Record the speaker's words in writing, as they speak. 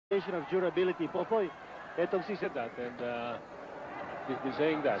of durability. Popoy, etong si Said that, and he's been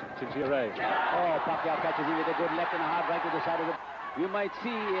saying that since he arrived. Oh, Pacquiao catches him with a good left and a hard right to the side of the... You might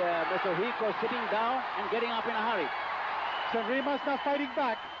see Mr. Rico sitting down and getting up in a hurry. Senrima's not fighting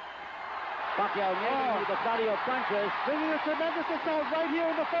back. Pacquiao nailed with a flurry of punches. This is a tremendous assault right here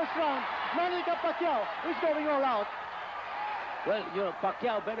in the first round. Manny Pacquiao is going all out. Well, you know,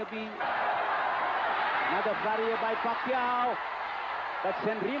 Pacquiao better be... Another flurry by Pacquiao. But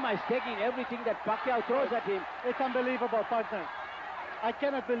Senrima is taking everything that Pacquiao throws at him. It's unbelievable, partner. I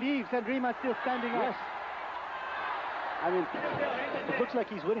cannot believe Senrima is still standing up. Yes. I mean, it looks like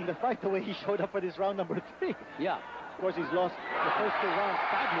he's winning the fight the way he showed up for this round number 3. Yeah. Of course, he's lost the first 2 rounds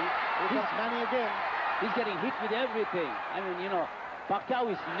badly. Here comes Manny again. He's getting hit with everything. I mean, you know,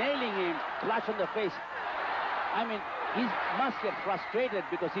 Pacquiao is nailing him flush on the face. I mean, he must get frustrated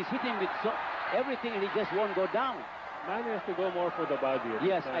because he's hitting with everything and he just won't go down. Manny has to go more for the body.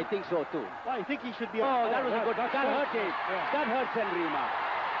 Yes, I think so too. Well, I think he should be... Oh, that was a good... That hurt him. Yeah. That hurt Senrima.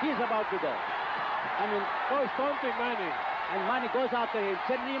 He's about to go. I mean... Oh, he's taunting Manny. And Manny goes after him.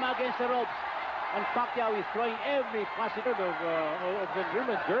 Senrima against the ropes. And Pacquiao is throwing every possible... of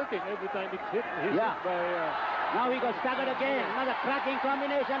Senrima jerking every time he's hit by... Now he got staggered again. Another cracking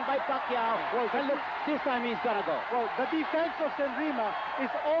combination by Pacquiao. Well, and look, this time he's gonna go. Well, the defense of Senrima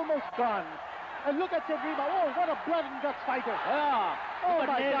is almost gone. And look at Senrima. Oh, what a blood and guts fighter. Yeah. Oh,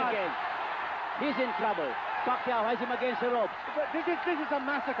 my nailed God. Again. He's in trouble. Pacquiao has him against the ropes. This is a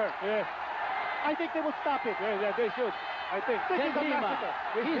massacre. Yes. I think they will stop it. Yeah, they should. I think. This is a Senrima.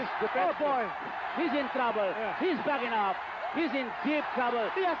 massacre. Oh, boy. He's in trouble. Yeah. He's backing up. He's in deep trouble.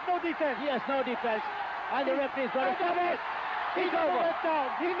 He has no defense. He has no defense. And the referee's going to stop it. He never went down.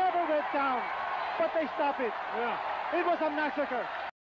 He never went down. But they stop it. Yeah. It was a massacre.